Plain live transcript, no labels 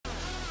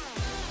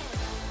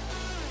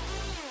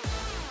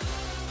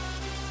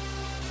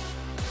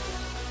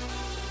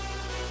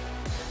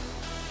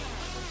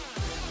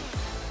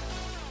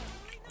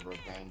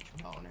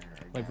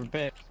Wait for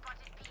pit.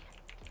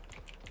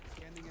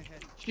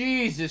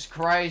 Jesus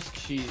Christ,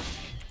 she's.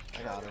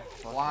 I got her.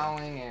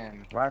 Plowing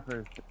in.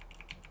 Vipers.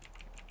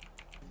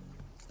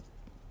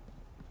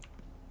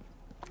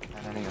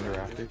 And any under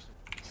rafters.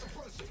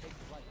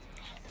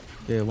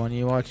 Okay, when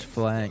you watch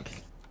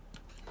flank.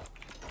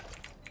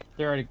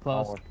 They're already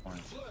close.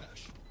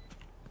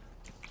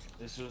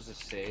 This was a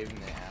save and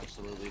they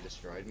absolutely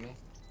destroyed me.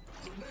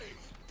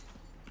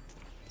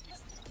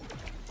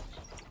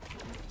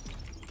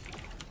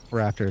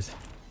 Rafters.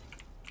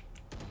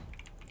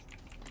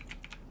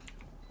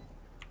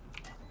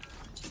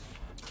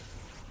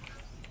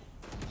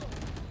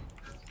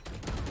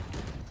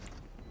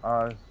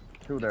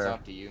 Two It's there.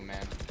 up to you,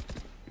 man.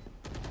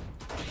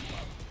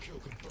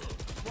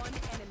 One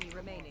enemy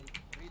remaining.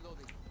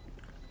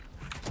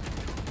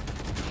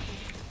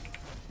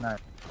 Nice.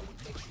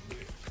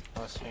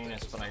 That was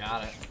heinous, but I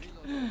got it.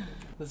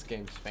 This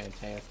game's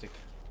fantastic.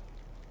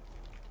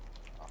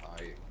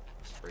 I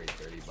sprayed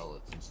 30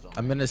 bullets and still.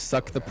 I'm gonna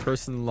suck the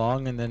person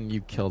long and then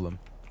you kill them.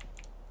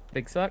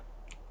 Big suck.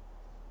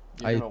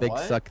 You're gonna big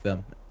what? suck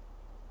them.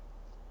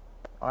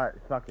 Alright,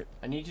 suck it.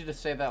 I need you to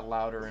say that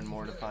louder and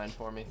more defined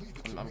for me.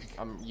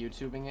 I'm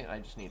YouTubing it. I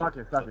just need Suck to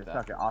it, suck put it, that.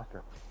 suck it,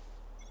 Oscar.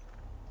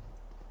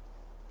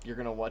 You're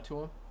gonna what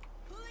to him?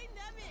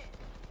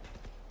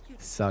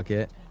 Suck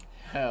it.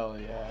 Hell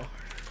yeah.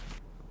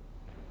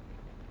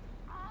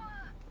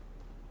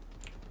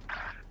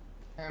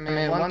 I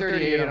mean,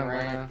 138 on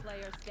Reyna.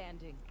 Player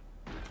standing.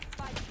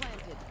 Spike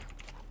planted.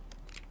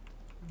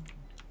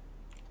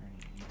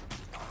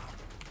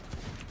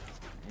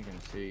 You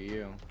can see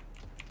you.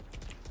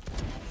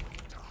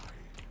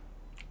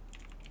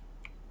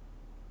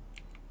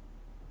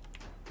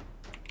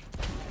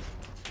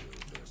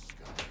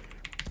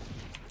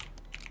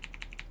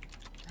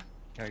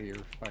 How you're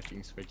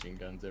fucking switching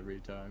guns every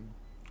time.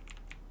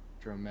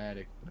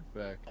 Dramatic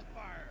effect.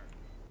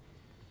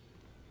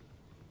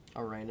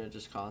 Arena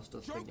just cost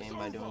us the game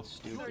by doing 30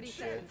 stupid shit.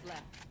 seconds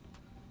left.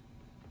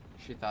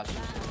 She thought she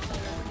was gonna take a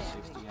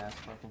 360 ass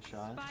fucking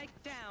shot.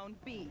 Spike down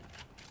B.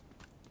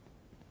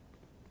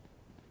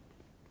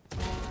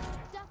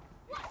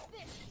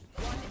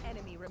 One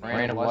enemy remaining.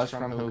 Reyna was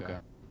from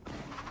hookah.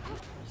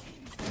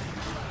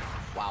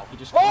 Wow, he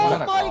just. Oh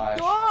my my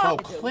god! Bro,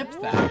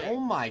 clip that! Oh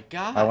my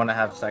god! I want to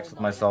have sex with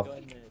myself.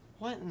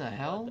 What in the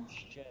hell?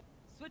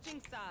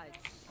 Switching sides.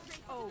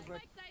 Over.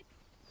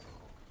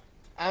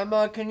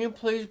 Emma, can you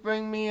please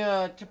bring me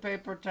a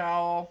paper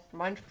towel?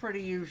 Mine's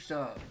pretty used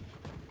up.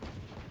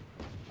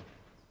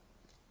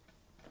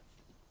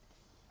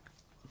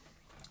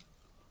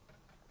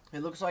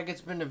 It looks like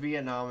it's been to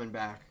Vietnam and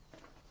back.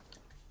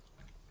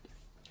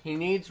 He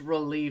needs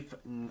relief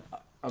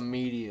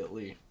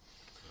immediately.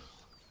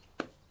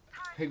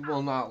 He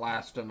will not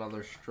last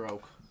another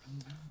stroke.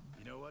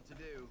 You know what to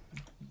do.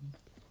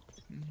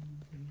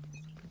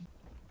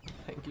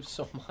 Thank you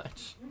so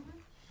much.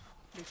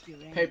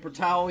 Paper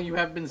towel, you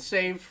have been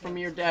saved from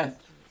your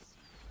death.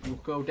 You will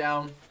go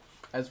down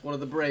as one of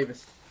the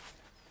bravest.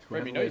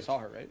 Wait, you know you saw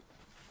her, right?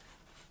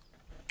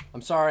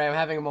 I'm sorry, I'm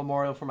having a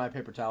memorial for my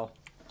paper towel.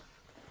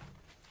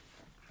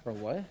 For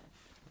what?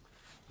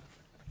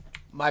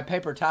 My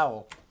paper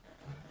towel.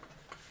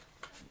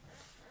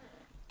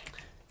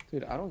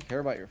 Dude, I don't care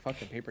about your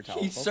fucking paper towel.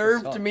 He Focus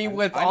served up. me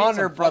with I need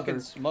honor, some fucking brother.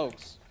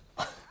 Smokes.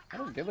 I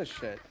don't give a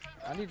shit.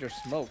 I need your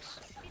smokes.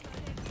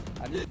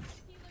 I need.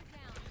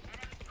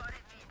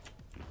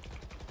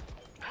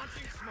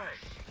 Launching smoke.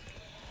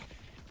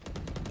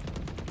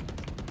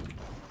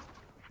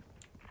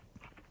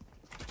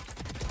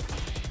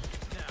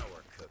 Now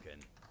we're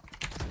cooking.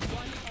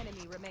 One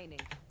enemy remaining.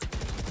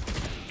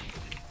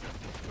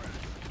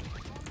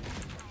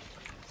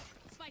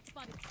 Spike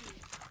spotted C.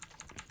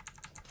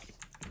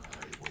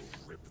 I will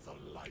rip the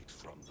light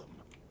from them.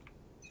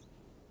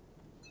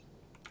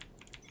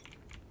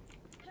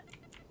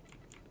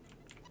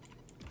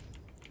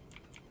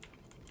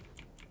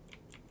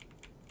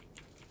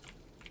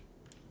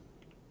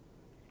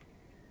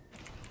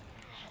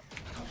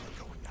 Cover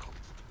going out.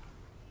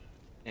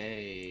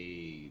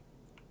 Hey,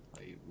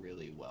 play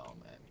really well,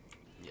 man.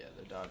 Yeah,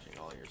 they're dodging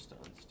all your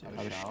stuns too.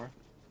 Have a shower?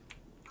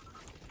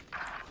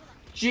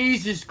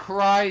 Jesus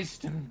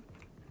Christ!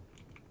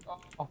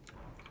 Oh.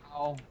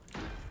 Oh.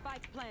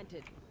 Spike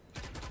planted.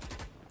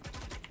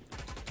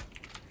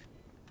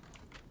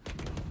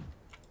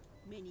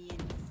 Many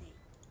enemies.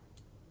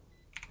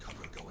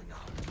 Cover going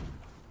out.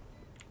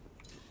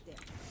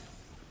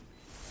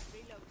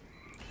 Reload.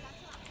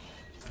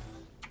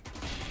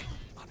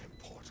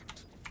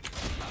 Unimportant.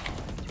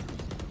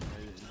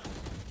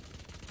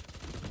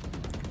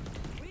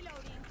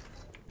 Reloading.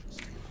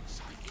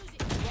 Sight.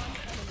 One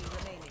enemy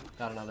remaining.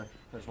 Got another.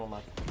 There's one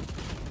left.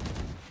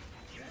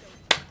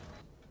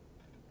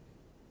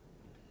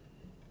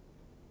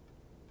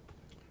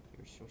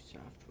 You're so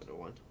soft with a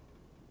one.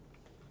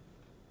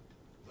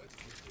 Let's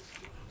get this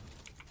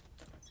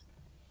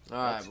done.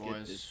 Alright, Let's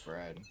get this boys.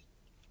 bread.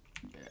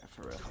 Yeah,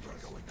 for real. Cover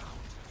going out.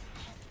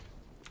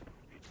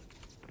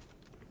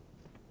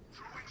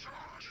 Throwing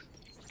charge.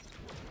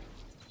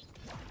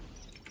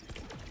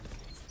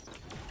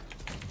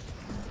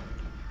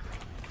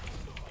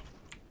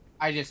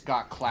 I just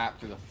got clapped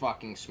through the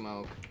fucking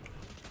smoke.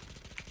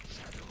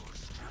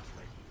 Shadows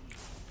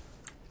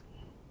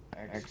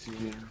traveling.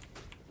 Executed.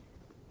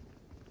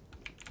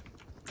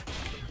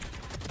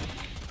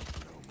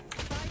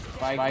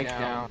 Spike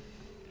down.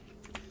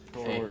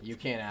 Hey, Forward. you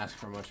can't ask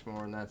for much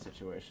more in that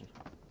situation.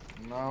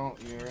 No,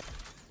 you're.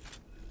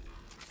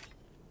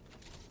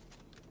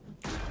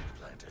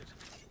 Planted.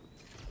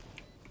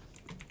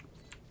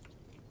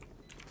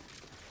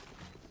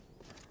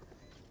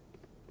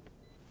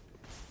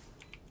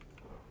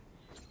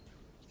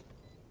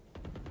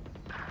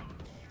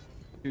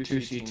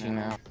 Two CT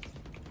now.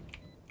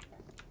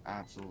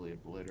 Absolutely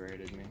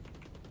obliterated me.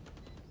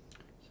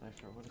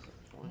 Cypher, what is it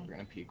for? We're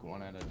gonna peek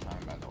one at a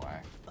time, by the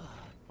way.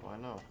 Oh, I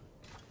know.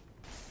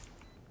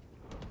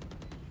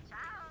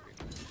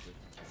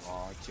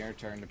 Well, it's your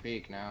turn to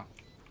peek now.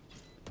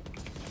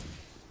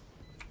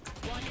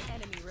 One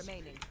enemy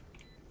remaining.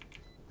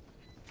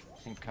 I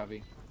think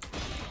Covey.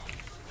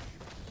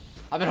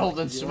 I've been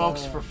holding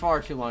smokes for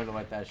far too long to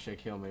let that shit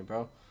kill me,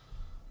 bro.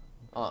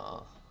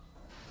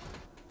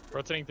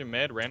 Rotating through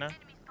mid, Reyna.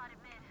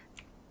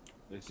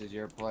 This is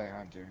your play,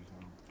 Hunter.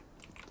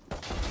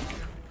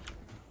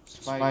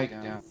 Spike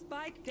down.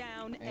 Spike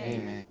down A.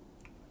 Amen.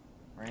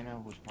 Reyna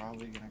was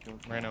probably gonna go.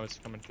 Reyna was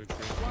coming through too.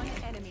 One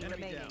enemy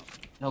remaining.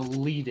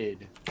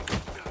 Deleted.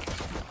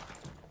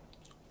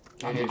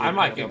 I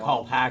might get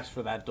called hacks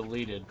for that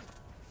deleted.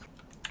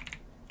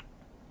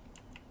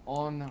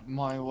 On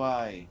my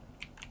way.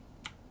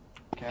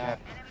 Cap.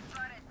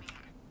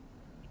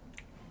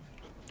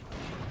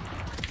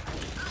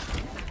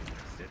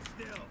 Sit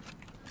still.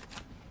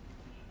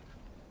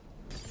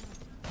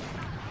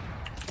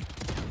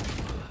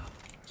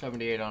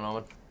 $78 on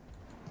Owen.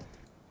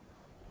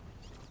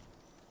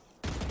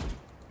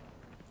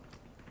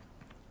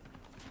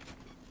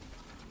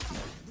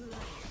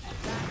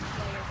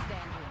 Player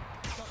standing.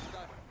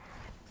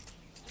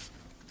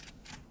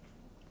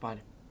 Fine.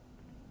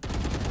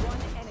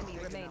 One enemy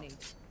remaining.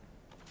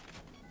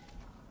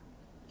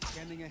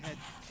 Scanning ahead.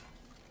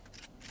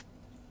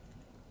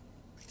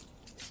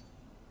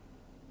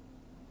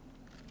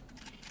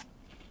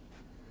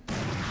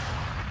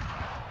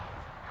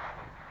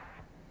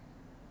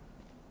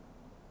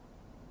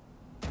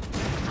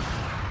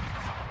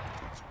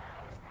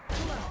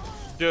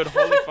 Dude,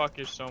 holy fuck,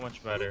 you're so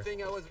much better.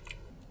 Thing I was.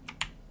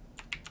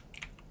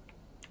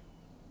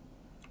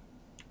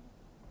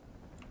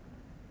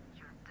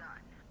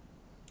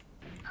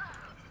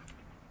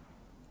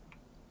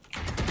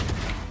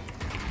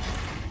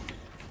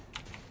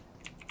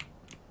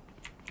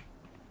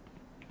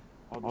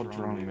 I'll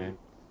drone man.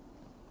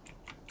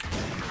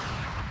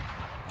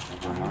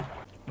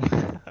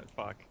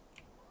 Fuck.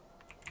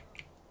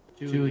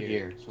 Two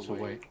here, so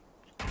wait.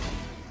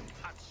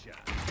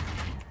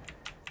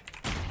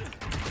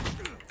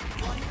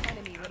 One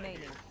enemy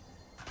remaining.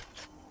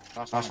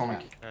 Last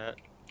one.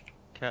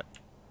 Cat.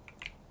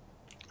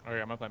 Oh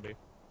yeah, I'm not playing B.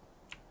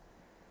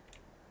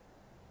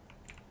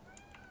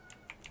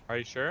 Are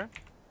you sure?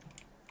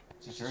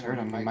 Just heard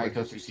him. I might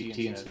go through CT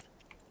instead.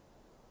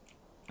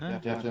 Yeah,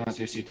 definitely not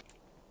through CT.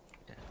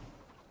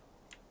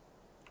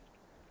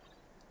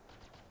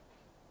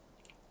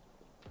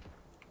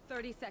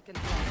 $30 seconds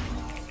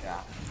left.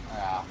 Yeah.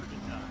 Yeah.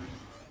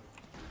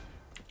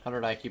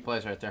 100 IQ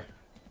plays right there.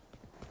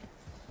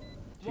 If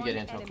you One get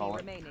into a enemy call.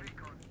 remaining.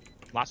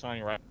 Last one on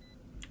your right.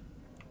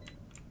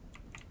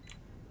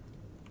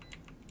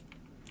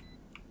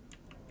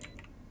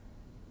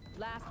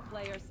 Last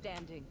player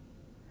standing.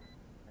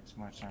 Next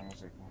much time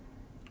was like.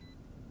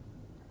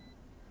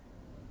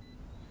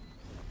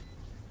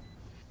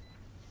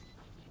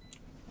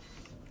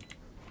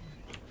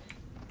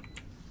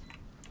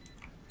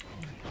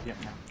 Yeah.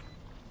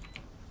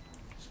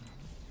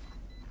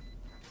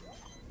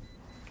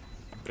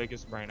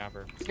 Biggest brain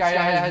ever. This guy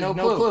has no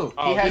clue.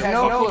 Oh, He has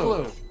no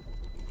clue.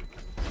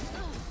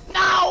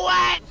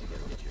 I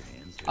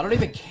don't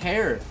even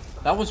care.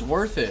 That was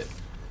worth it.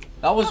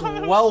 That was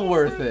well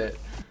worth it.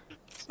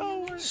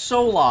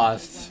 So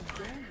lost.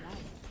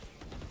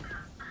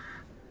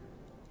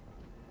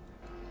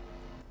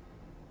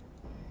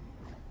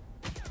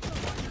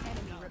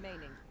 Enemy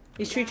remaining.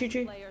 He's tree.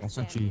 Player That's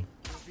not standing.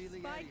 G.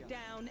 Spike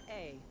down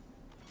A.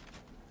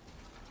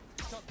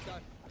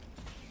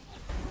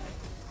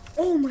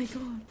 Oh my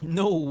god.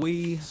 No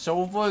way.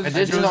 Sova's I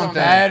did just something.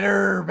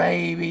 better,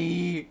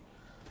 baby.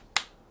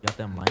 Got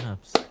them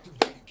lineups.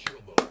 Kill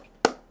mode.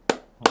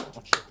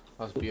 That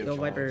was Yo, beautiful.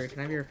 Viper, can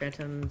I have your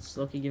phantoms?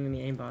 Loki giving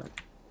me aimbot.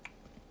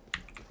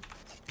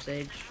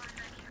 Sage.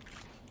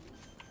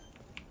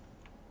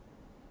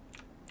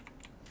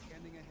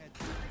 Scanning ahead.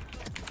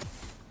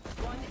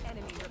 One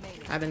enemy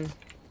remaining. Ivan.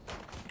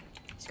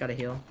 He's got a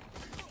heal.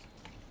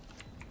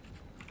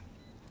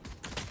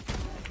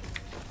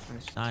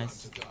 Nice.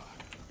 Nice. To die.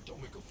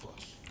 Don't make a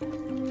fuss.